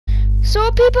So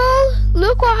people,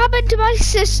 look what happened to my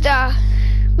sister.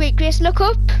 Wait, Grace, look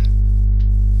up.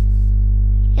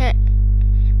 Yeah.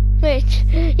 Wait.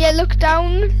 Yeah, look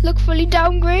down. Look fully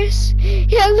down, Grace.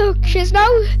 Yeah, look. She's now...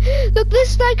 Look,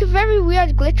 this is like a very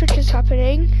weird glitch which is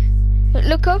happening. Wait,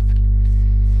 look up.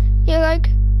 Yeah, like...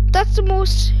 That's the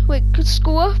most... Wait, let's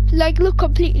go up. Like, look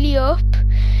completely up.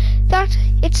 That...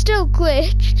 It's still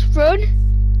glitched. Run.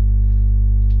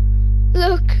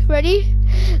 Look. Ready?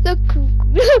 Look,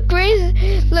 Grace.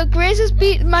 Look, Grace has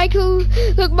beat Michael.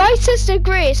 Look, my sister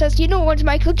Grace, as you know, once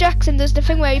Michael Jackson does the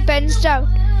thing where he bends down.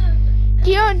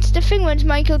 You know, it's the thing when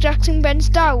Michael Jackson bends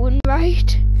down,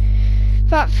 right?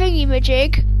 That thingy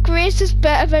majig. Grace is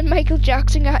better than Michael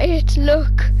Jackson at it.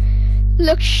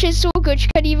 Look, she's so good. She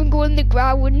can't even go on the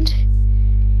ground.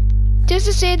 Just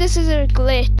to say, this is a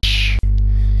glitch,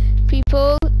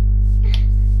 people.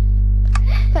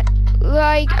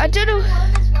 Like, I don't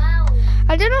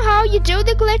know how you do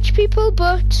the glitch, people,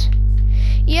 but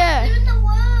yeah.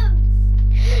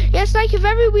 Yeah, it's like a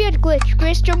very weird glitch.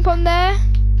 Grace, jump on there.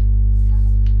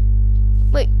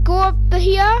 Wait, go up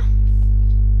here.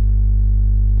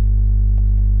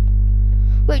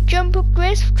 Wait, jump up,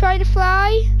 Grace. Try to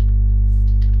fly.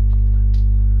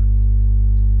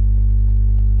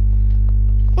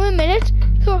 Wait a minute.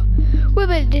 So, wait a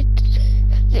minute.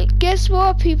 Guess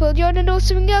what, people? Do you want to know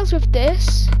something else with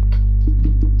this?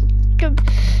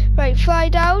 Right, fly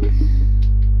down.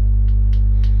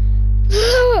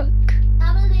 Look.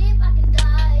 I believe I can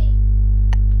die.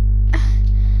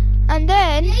 And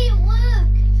then. Yeah, it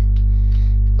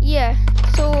worked. Yeah.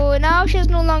 So now she's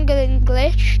no longer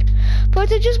glitched.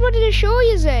 But I just wanted to show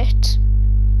you it.